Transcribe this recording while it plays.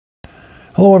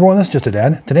Hello everyone, this is Just a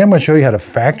Dad. Today I'm going to show you how to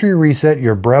factory reset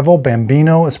your Breville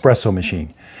Bambino espresso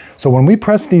machine. So when we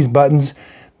press these buttons,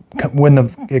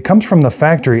 it comes from the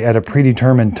factory at a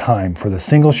predetermined time for the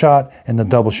single shot and the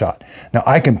double shot. Now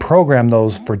I can program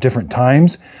those for different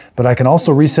times, but I can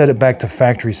also reset it back to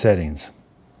factory settings.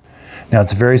 Now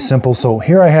it's very simple. So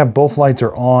here I have both lights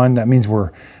are on. That means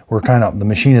the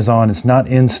machine is on. It's not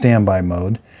in standby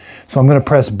mode. So I'm going to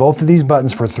press both of these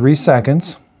buttons for 3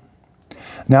 seconds.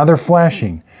 Now they're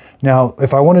flashing. Now,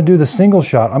 if I want to do the single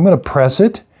shot, I'm going to press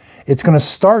it. It's going to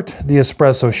start the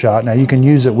espresso shot. Now you can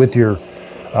use it with your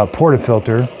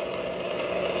portafilter.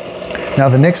 Now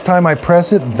the next time I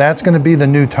press it, that's going to be the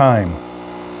new time.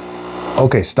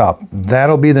 Okay, stop.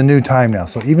 That'll be the new time now.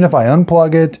 So even if I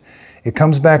unplug it, it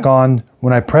comes back on.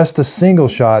 When I press the single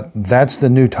shot, that's the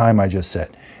new time I just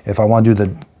set. If I want to do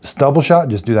the double shot,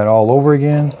 just do that all over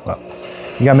again. Well,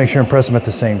 you got to make sure and press them at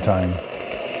the same time.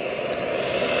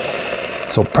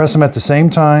 So press them at the same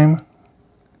time.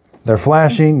 They're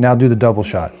flashing. Now do the double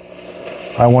shot.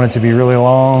 I want it to be really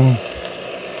long.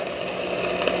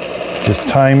 Just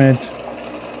time it.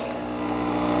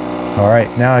 All right,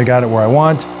 now I got it where I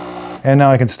want, and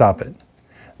now I can stop it.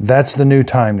 That's the new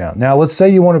time now. Now let's say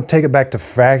you want to take it back to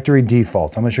factory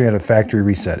defaults. I'm going to show you how to factory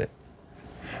reset it.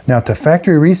 Now to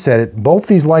factory reset it, both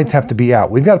these lights have to be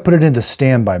out. We've got to put it into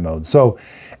standby mode. So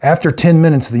after 10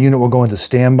 minutes, the unit will go into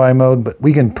standby mode, but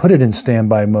we can put it in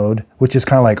standby mode, which is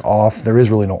kind of like off. There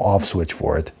is really no off switch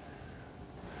for it.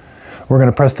 We're going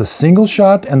to press the single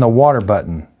shot and the water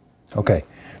button. Okay,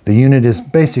 the unit is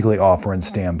basically off or in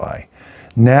standby.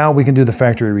 Now we can do the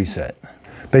factory reset.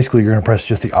 Basically, you're going to press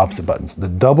just the opposite buttons, the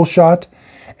double shot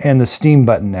and the steam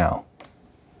button now.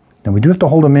 Now we do have to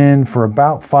hold them in for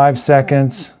about 5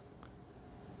 seconds.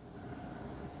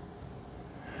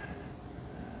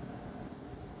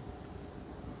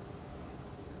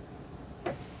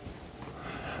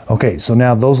 Okay, so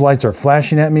now those lights are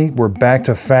flashing at me. We're back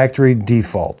to factory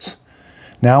defaults.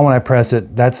 Now when I press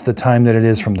it, that's the time that it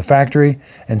is from the factory,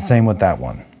 and same with that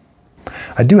one.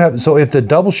 So if the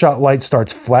double shot light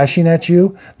starts flashing at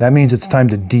you, that means it's time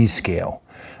to descale.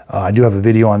 I do have a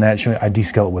video on that showing I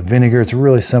descale it with vinegar. It's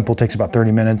really simple, takes about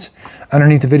 30 minutes.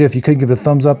 Underneath the video, if you could give it a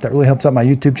thumbs up, that really helps out my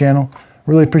YouTube channel.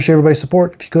 Really appreciate everybody's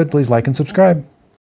support. If you could, please like and subscribe.